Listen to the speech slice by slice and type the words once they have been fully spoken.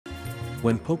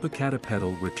When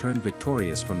Popocatepetl returned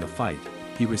victorious from the fight,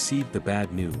 he received the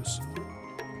bad news.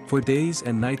 For days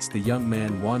and nights the young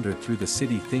man wandered through the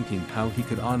city thinking how he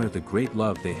could honor the great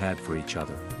love they had for each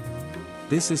other.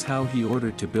 This is how he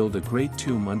ordered to build a great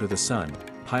tomb under the sun,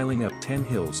 piling up 10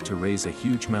 hills to raise a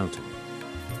huge mountain.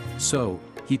 So,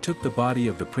 he took the body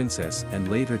of the princess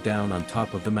and laid her down on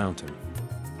top of the mountain.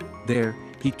 There,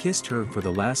 he kissed her for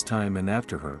the last time, and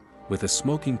after her, with a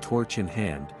smoking torch in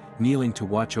hand, kneeling to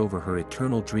watch over her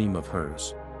eternal dream of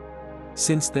hers.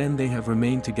 Since then they have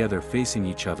remained together facing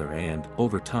each other, and,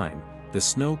 over time, the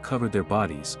snow covered their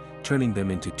bodies, turning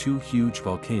them into two huge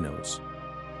volcanoes.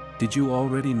 Did you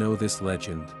already know this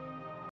legend?